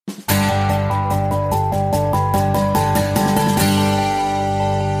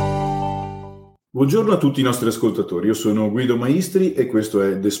Buongiorno a tutti i nostri ascoltatori, io sono Guido Maistri e questo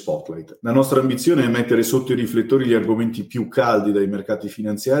è The Spotlight. La nostra ambizione è mettere sotto i riflettori gli argomenti più caldi dai mercati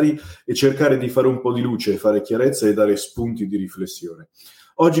finanziari e cercare di fare un po' di luce, fare chiarezza e dare spunti di riflessione.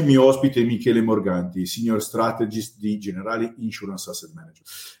 Oggi il mio ospite è Michele Morganti, Senior Strategist di Generali Insurance Asset Manager.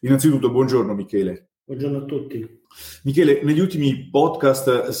 Innanzitutto, buongiorno Michele. Buongiorno a tutti. Michele, negli ultimi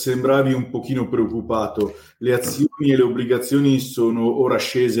podcast sembravi un pochino preoccupato. Le azioni e le obbligazioni sono ora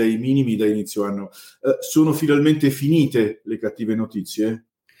scese ai minimi da inizio anno. Sono finalmente finite le cattive notizie?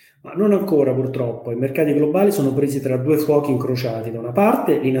 Ma non ancora, purtroppo. I mercati globali sono presi tra due fuochi incrociati. Da una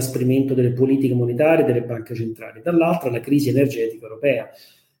parte l'inasprimento delle politiche monetarie delle banche centrali, dall'altra la crisi energetica europea.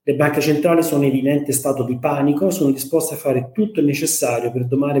 Le banche centrali sono in evidente stato di panico e sono disposte a fare tutto il necessario per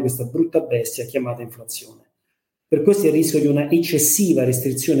domare questa brutta bestia chiamata inflazione. Per questo il rischio di una eccessiva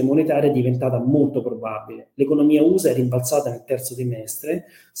restrizione monetaria è diventata molto probabile. L'economia USA è rimbalzata nel terzo trimestre,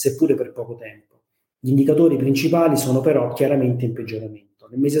 seppure per poco tempo. Gli indicatori principali sono però chiaramente in peggioramento.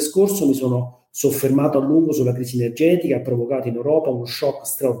 Nel mese scorso mi sono soffermato a lungo sulla crisi energetica, ha provocato in Europa uno shock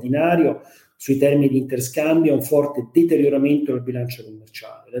straordinario sui termini di interscambio e un forte deterioramento del bilancio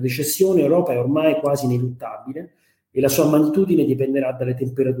commerciale. La recessione in Europa è ormai quasi ineluttabile e la sua magnitudine dipenderà dalle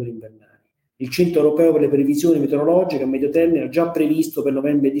temperature invernali. Il Centro Europeo per le Previsioni Meteorologiche a medio termine ha già previsto per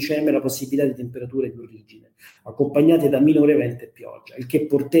novembre e dicembre la possibilità di temperature più rigide, accompagnate da minore vento e pioggia, il che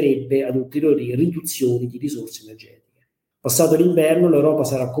porterebbe ad ulteriori riduzioni di risorse energetiche. Passato l'inverno, l'Europa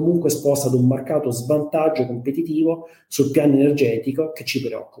sarà comunque esposta ad un marcato svantaggio competitivo sul piano energetico che ci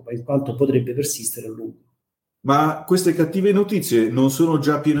preoccupa, in quanto potrebbe persistere a lungo. Ma queste cattive notizie non sono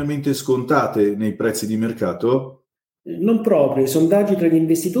già pienamente scontate nei prezzi di mercato? Non proprio, i sondaggi tra gli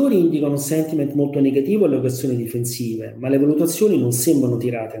investitori indicano un sentiment molto negativo alle operazioni difensive, ma le valutazioni non sembrano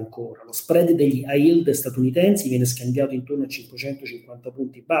tirate ancora. Lo spread degli high yield statunitensi viene scambiato intorno a 550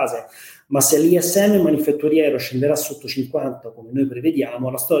 punti base, ma se l'ISM manifatturiero scenderà sotto 50, come noi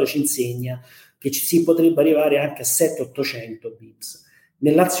prevediamo, la storia ci insegna che ci si potrebbe arrivare anche a 700-800 bips.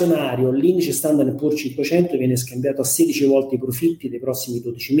 Nell'azionario l'indice Standard & Poor's 500 viene scambiato a 16 volte i profitti dei prossimi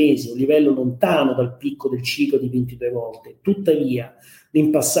 12 mesi, un livello lontano dal picco del ciclo di 22 volte. Tuttavia, in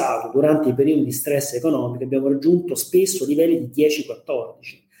passato, durante i periodi di stress economico, abbiamo raggiunto spesso livelli di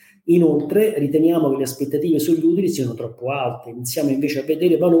 10-14. Inoltre, riteniamo che le aspettative sugli utili siano troppo alte. Iniziamo invece a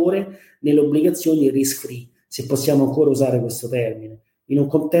vedere valore nelle obbligazioni risk-free, se possiamo ancora usare questo termine, in un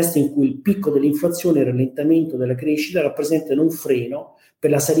contesto in cui il picco dell'inflazione e il rallentamento della crescita rappresentano un freno per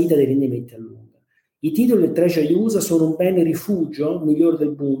la salita dei rendimenti a lungo. I titoli del Treasury USA sono un bene rifugio migliore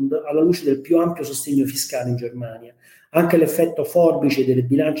del Bund alla luce del più ampio sostegno fiscale in Germania. Anche l'effetto forbice delle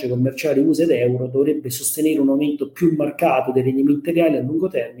bilance commerciali USA ed euro dovrebbe sostenere un aumento più marcato dei rendimenti reali a lungo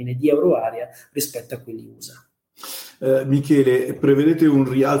termine di euroarea rispetto a quelli USA. Michele, prevedete un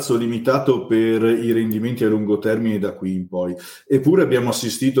rialzo limitato per i rendimenti a lungo termine da qui in poi, eppure abbiamo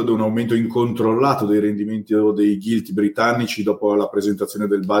assistito ad un aumento incontrollato dei rendimenti o dei gilt britannici dopo la presentazione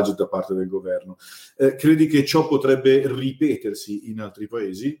del budget da parte del governo. Credi che ciò potrebbe ripetersi in altri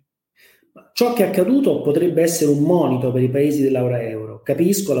paesi? Ciò che è accaduto potrebbe essere un monito per i paesi dell'area euro.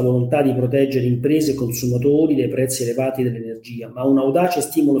 Capisco la volontà di proteggere imprese e consumatori dai prezzi elevati dell'energia, ma un audace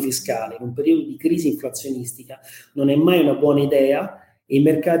stimolo fiscale in un periodo di crisi inflazionistica non è mai una buona idea e i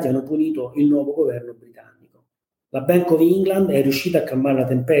mercati hanno punito il nuovo governo britannico. La Bank of England è riuscita a calmare la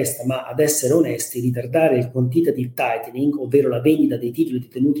tempesta, ma ad essere onesti, ritardare il quantitative tightening, ovvero la vendita dei titoli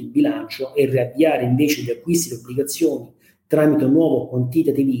detenuti in bilancio, e riavviare invece gli acquisti di obbligazioni tramite un nuovo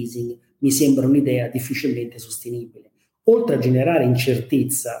quantitative easing mi sembra un'idea difficilmente sostenibile. Oltre a generare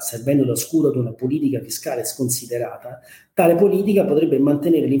incertezza, servendo da scudo ad una politica fiscale sconsiderata, tale politica potrebbe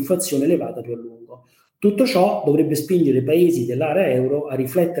mantenere l'inflazione elevata più a lungo. Tutto ciò dovrebbe spingere i paesi dell'area euro a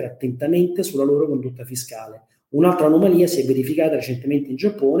riflettere attentamente sulla loro condotta fiscale. Un'altra anomalia si è verificata recentemente in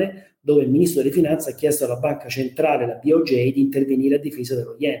Giappone, dove il ministro delle finanze ha chiesto alla banca centrale, la BOJ, di intervenire a difesa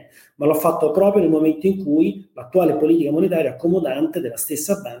dello yen, ma l'ha fatto proprio nel momento in cui l'attuale politica monetaria accomodante della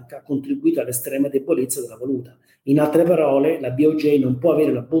stessa banca ha contribuito all'estrema debolezza della valuta. In altre parole, la BOJ non può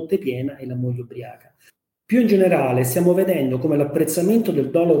avere la botte piena e la moglie ubriaca. Più in generale, stiamo vedendo come l'apprezzamento del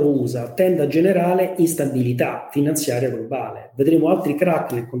dollaro USA tenda a generare instabilità finanziaria globale. Vedremo altri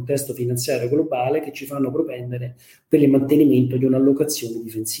crac nel contesto finanziario globale che ci fanno propendere per il mantenimento di un'allocazione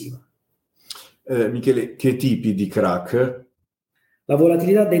difensiva. Michele, che tipi di crack? La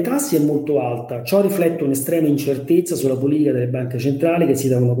volatilità dei tassi è molto alta, ciò riflette un'estrema incertezza sulla politica delle banche centrali che si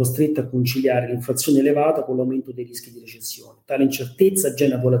trovano costrette a conciliare l'inflazione elevata con l'aumento dei rischi di recessione. Tale incertezza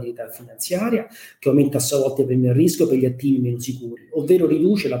genera volatilità finanziaria che aumenta a sua volta i premi a rischio per gli attivi meno sicuri, ovvero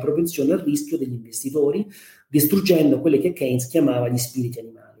riduce la propensione al rischio degli investitori, distruggendo quelle che Keynes chiamava gli spiriti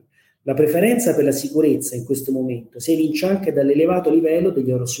animali. La preferenza per la sicurezza in questo momento si evince anche dall'elevato livello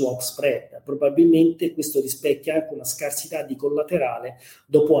degli euro swap spread. Probabilmente questo rispecchia anche una scarsità di collaterale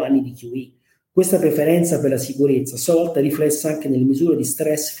dopo anni di QE. Questa preferenza per la sicurezza a sua volta è riflessa anche nelle misure di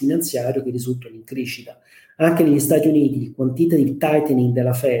stress finanziario che risultano in crescita. Anche negli Stati Uniti il quantitative tightening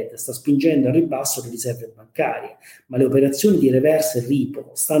della Fed sta spingendo al ribasso le riserve bancarie, ma le operazioni di reverse e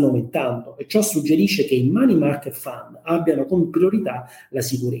repo stanno aumentando e ciò suggerisce che i money market fund abbiano come priorità la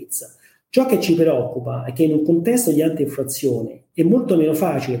sicurezza. Ciò che ci preoccupa è che in un contesto di anti-inflazione è molto meno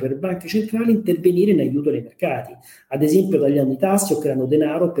facile per le banche centrali intervenire in aiuto dei mercati, ad esempio tagliando i tassi o creando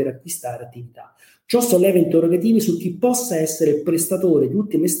denaro per acquistare attività. Ciò solleva interrogativi su chi possa essere il prestatore di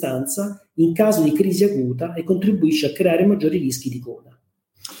ultima istanza in caso di crisi acuta e contribuisce a creare maggiori rischi di coda.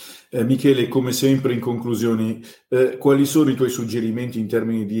 Michele, come sempre in conclusione, quali sono i tuoi suggerimenti in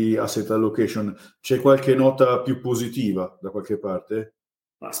termini di asset allocation? C'è qualche nota più positiva da qualche parte?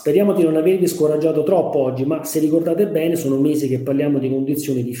 Ma speriamo di non avervi scoraggiato troppo oggi, ma se ricordate bene sono mesi che parliamo di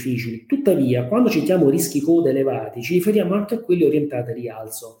condizioni difficili. Tuttavia, quando citiamo rischi coda elevati, ci riferiamo anche a quelli orientati al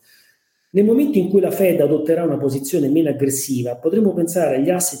rialzo. Nel momento in cui la Fed adotterà una posizione meno aggressiva, potremo pensare agli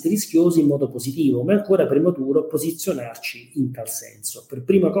asset rischiosi in modo positivo, ma è ancora prematuro posizionarci in tal senso. Per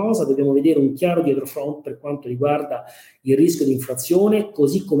prima cosa dobbiamo vedere un chiaro dietrofront per quanto riguarda il rischio di inflazione,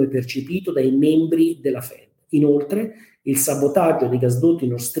 così come percepito dai membri della Fed. Inoltre, il sabotaggio dei gasdotti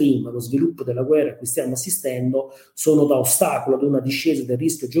Nord Stream e lo sviluppo della guerra a cui stiamo assistendo sono da ostacolo ad una discesa del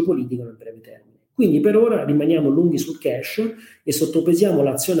rischio geopolitico nel breve termine. Quindi per ora rimaniamo lunghi sul cash e sottopesiamo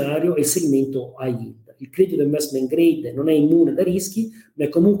l'azionario e il segmento high yield. Il credito investment grade non è immune da rischi, ma è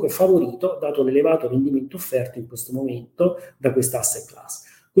comunque favorito dato l'elevato rendimento offerto in questo momento da questa asset class.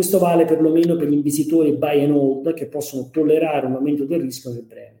 Questo vale perlomeno per gli investitori buy and hold che possono tollerare un aumento del rischio nel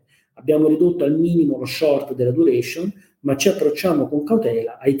breve. Abbiamo ridotto al minimo lo short della duration, ma ci approcciamo con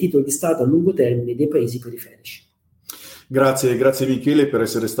cautela ai titoli di Stato a lungo termine dei paesi periferici. Grazie Michele per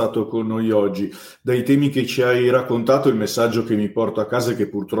essere stato con noi oggi. Dai temi che ci hai raccontato, il messaggio che mi porto a casa è che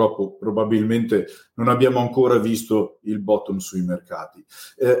purtroppo probabilmente non abbiamo ancora visto il bottom sui mercati.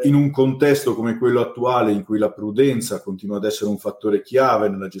 In un contesto come quello attuale, in cui la prudenza continua ad essere un fattore chiave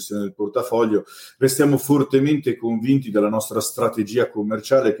nella gestione del portafoglio, restiamo fortemente convinti della nostra strategia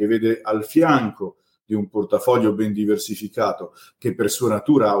commerciale che vede al fianco di un portafoglio ben diversificato che per sua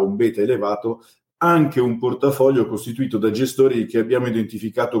natura ha un beta elevato, anche un portafoglio costituito da gestori che abbiamo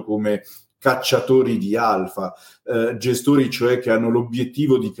identificato come cacciatori di alfa, gestori cioè che hanno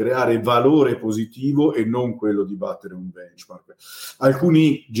l'obiettivo di creare valore positivo e non quello di battere un benchmark.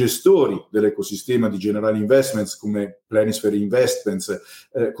 Alcuni gestori dell'ecosistema di Generali Investments come Planisphere Investments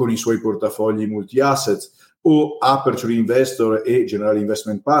con i suoi portafogli multi-assets o Aperture Investor e Generali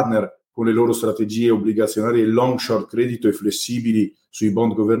Investment Partner con le loro strategie obbligazionarie long short credito e flessibili sui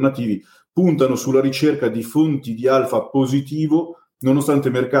bond governativi, puntano sulla ricerca di fonti di alfa positivo nonostante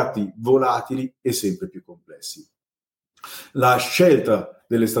mercati volatili e sempre più complessi. La scelta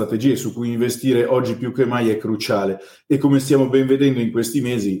delle strategie su cui investire oggi più che mai è cruciale e come stiamo ben vedendo in questi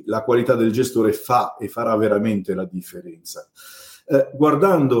mesi la qualità del gestore fa e farà veramente la differenza.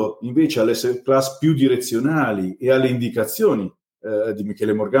 Guardando invece alle asset class più direzionali e alle indicazioni di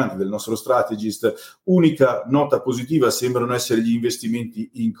Michele Morganti, del nostro Strategist, unica nota positiva sembrano essere gli investimenti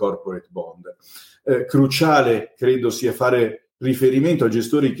in corporate bond. Cruciale credo sia fare riferimento a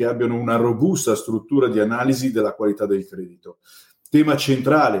gestori che abbiano una robusta struttura di analisi della qualità del credito. Tema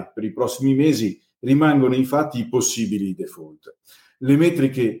centrale per i prossimi mesi rimangono infatti i possibili default. Le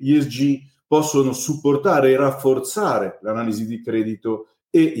metriche ESG possono supportare e rafforzare l'analisi di credito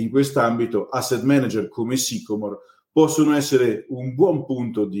e in quest'ambito asset manager come Sycomore possono essere un buon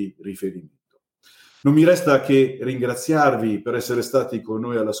punto di riferimento. Non mi resta che ringraziarvi per essere stati con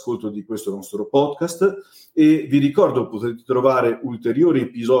noi all'ascolto di questo nostro podcast e vi ricordo potete trovare ulteriori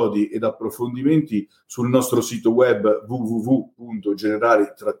episodi ed approfondimenti sul nostro sito web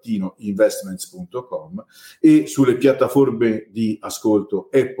www.generali-investments.com e sulle piattaforme di ascolto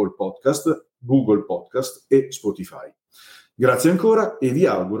Apple Podcast, Google Podcast e Spotify. Grazie ancora e vi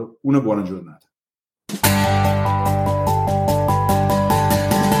auguro una buona giornata.